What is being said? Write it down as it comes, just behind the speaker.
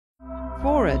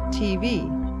Fora TV.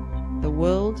 The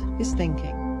world is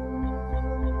thinking.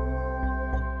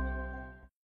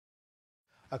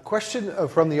 A question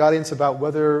from the audience about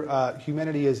whether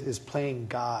humanity is playing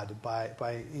God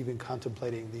by even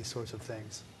contemplating these sorts of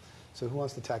things. So who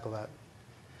wants to tackle that?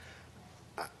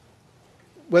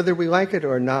 Whether we like it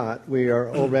or not, we are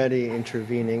already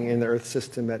intervening in the Earth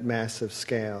system at massive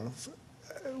scales.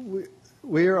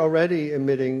 We are already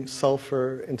emitting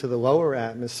sulfur into the lower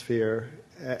atmosphere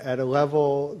at a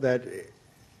level that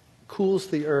cools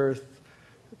the Earth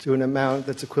to an amount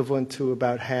that's equivalent to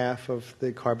about half of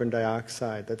the carbon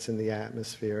dioxide that's in the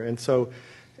atmosphere. And so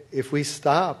if we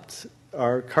stopped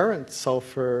our current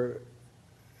sulfur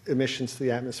emissions to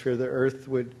the atmosphere, the Earth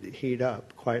would heat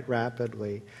up quite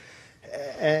rapidly.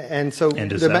 And is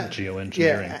that geoengineering?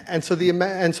 Yeah, and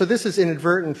so this is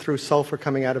inadvertent through sulfur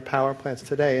coming out of power plants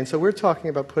today. And so we're talking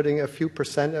about putting a few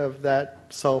percent of that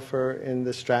sulfur in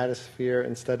the stratosphere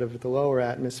instead of the lower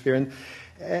atmosphere.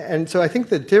 And so I think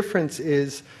the difference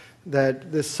is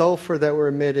that the sulfur that we're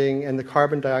emitting and the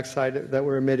carbon dioxide that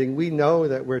we're emitting, we know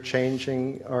that we're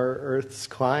changing our Earth's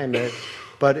climate,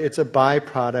 but it's a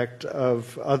byproduct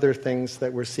of other things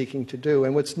that we're seeking to do.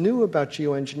 And what's new about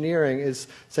geoengineering is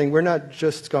saying we're not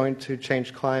just going to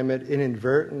change climate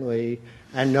inadvertently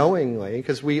and knowingly,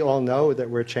 because we all know that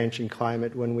we're changing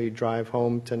climate when we drive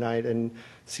home tonight and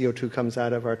CO2 comes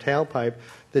out of our tailpipe.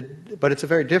 But it's a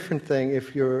very different thing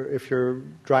if you're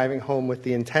driving home with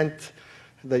the intent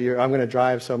that I'm going to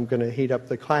drive, so I'm going to heat up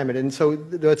the climate. And so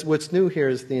what's new here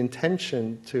is the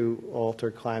intention to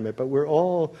alter climate. But we're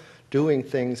all doing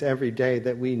things every day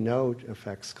that we know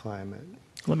affects climate.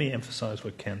 Let me emphasize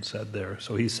what Ken said there.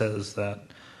 So he says that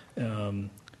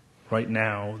right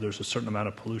now there's a certain amount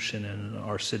of pollution in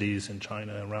our cities in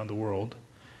China and around the world,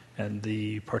 and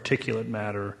the particulate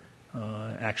matter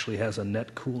actually has a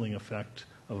net cooling effect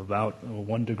of about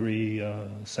 1 degree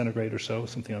centigrade or so,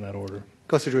 something on that order.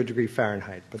 Closer to a degree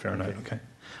Fahrenheit. But Fahrenheit, okay.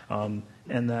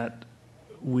 And that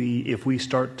if we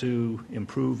start to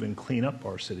improve and clean up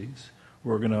our cities,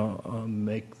 we're going to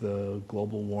make the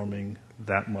global warming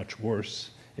that much worse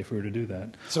if we were to do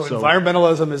that. So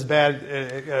environmentalism is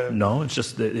bad? No, it's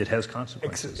just that it has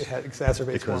consequences. It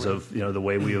exacerbates because warming. of the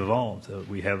way we evolved.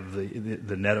 We have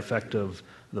the net effect of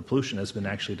the pollution has been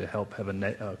actually to help have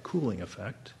a cooling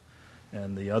effect,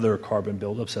 and the other carbon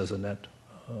buildups has a net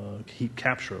heat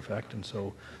capture effect. And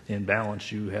so in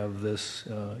balance, you have this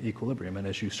equilibrium. And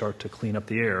as you start to clean up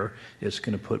the air, it's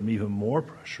going to put even more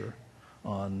pressure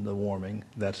on the warming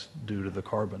that's due to the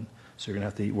carbon. So you're going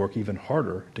to have to work even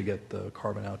harder to get the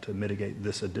carbon out to mitigate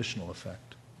this additional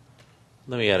effect.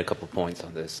 Let me add a couple points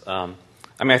on this. I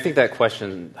think that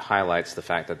question highlights the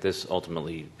fact that this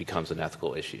ultimately becomes an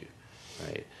ethical issue,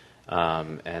 right?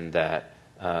 And that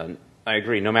I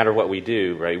agree, no matter what we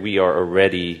do, right, we are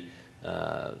already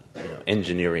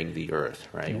engineering the Earth,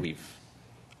 right? Yeah. We've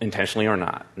intentionally or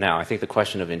not. Now, I think the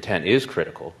question of intent is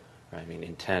critical. Right? I mean,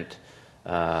 intent.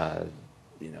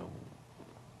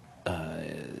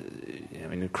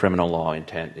 In criminal law,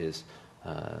 intent is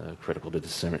critical to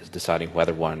deciding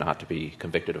whether or not to be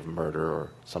convicted of murder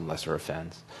or some lesser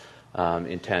offense.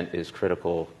 Intent is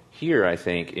critical here, I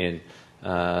think, in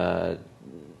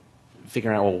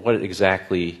figuring out, well, what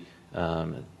exactly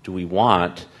do we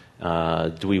want?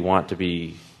 Do we want to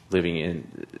be living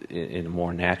in a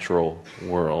more natural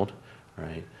world,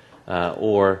 right?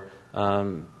 Or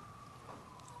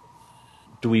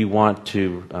do we want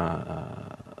to,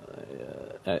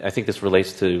 I think this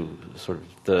relates to sort of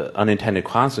the unintended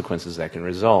consequences that can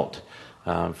result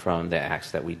from the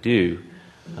acts that we do.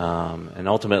 And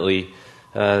ultimately,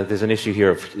 there's an issue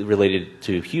here related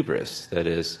to hubris. That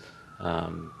is,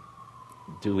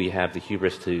 do we have the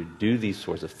hubris to do these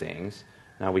sorts of things?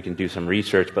 Now, we can do some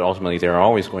research, but ultimately there are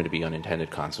always going to be unintended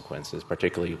consequences,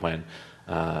 particularly when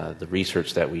the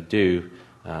research that we do,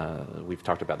 we've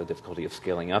talked about the difficulty of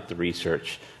scaling up the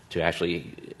research to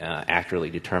actually accurately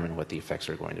determine what the effects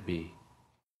are going to be.